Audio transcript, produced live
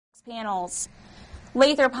panels.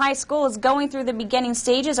 Lathrop High School is going through the beginning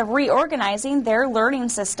stages of reorganizing their learning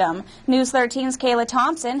system. News 13's Kayla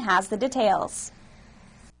Thompson has the details.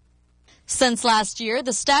 Since last year,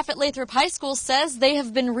 the staff at Lathrop High School says they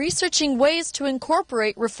have been researching ways to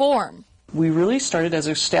incorporate reform. We really started as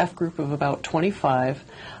a staff group of about 25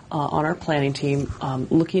 on our planning team,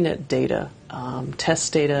 looking at data,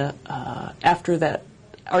 test data. After that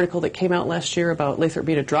article that came out last year about Lathrop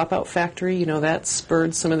being a dropout factory, that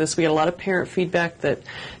spurred some of this. We had a lot of parent feedback that,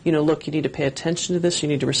 look, you need to pay attention to this, you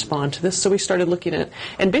need to respond to this. So we started looking at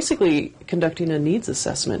and basically conducting a needs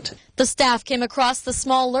assessment. The staff came across the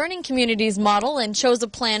small learning communities model and chose a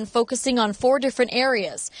plan focusing on 4 different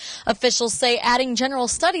areas. Officials say adding general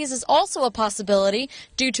studies is also a possibility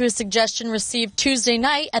due to a suggestion received Tuesday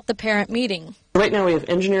night at the parent meeting. Right now we have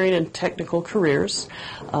engineering and technical careers,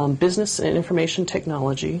 business and information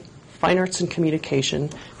technology, fine arts and communication,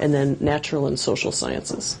 and then natural and social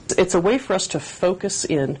sciences. It's a way for us to focus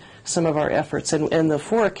in some of our efforts, and the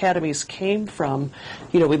 4 academies came from,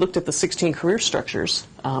 we looked at the 16 career structures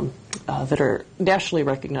that are nationally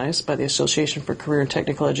recognized by the Association for Career and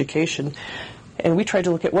Technical Education, and we tried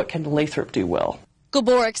to look at what can Lathrop do well.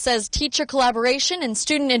 Gaboric says teacher collaboration and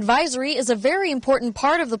student advisory is a very important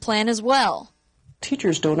part of the plan as well.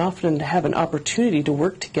 Teachers don't often have an opportunity to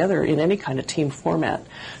work together in any kind of team format.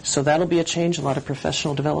 So that'll be a change, a lot of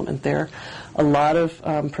professional development there. A lot of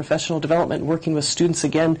professional development working with students,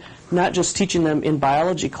 again, not just teaching them in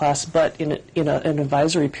biology class, but in an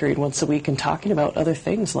advisory period once a week and talking about other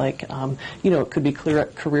things like, it could be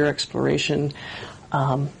career exploration.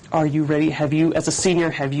 Are you ready? Have you, as a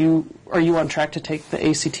senior, are you on track to take the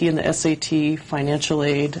ACT and the SAT, financial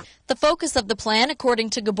aid? The focus of the plan,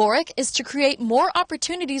 according to Gaboric, is to create more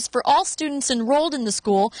opportunities for all students enrolled in the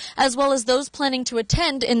school, as well as those planning to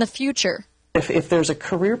attend in the future. If there's a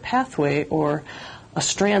career pathway or a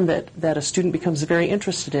strand that a student becomes very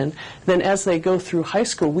interested in, then as they go through high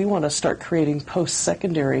school, we want to start creating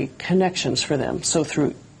post-secondary connections for them. So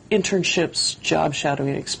through internships, job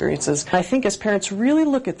shadowing experiences. I think as parents really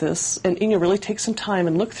look at this and really take some time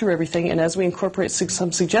and look through everything, and as we incorporate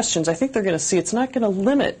some suggestions, I think they're going to see it's not going to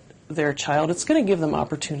limit their child, it's going to give them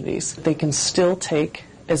opportunities. They can still take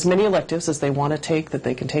as many electives as they want to take, that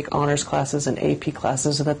they can take honors classes and AP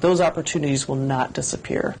classes, and that those opportunities will not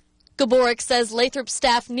disappear. Gaboric says Lathrop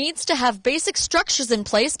staff needs to have basic structures in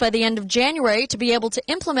place by the end of January to be able to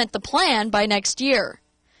implement the plan by next year.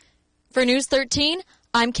 For News 13,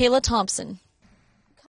 I'm Kayla Thompson.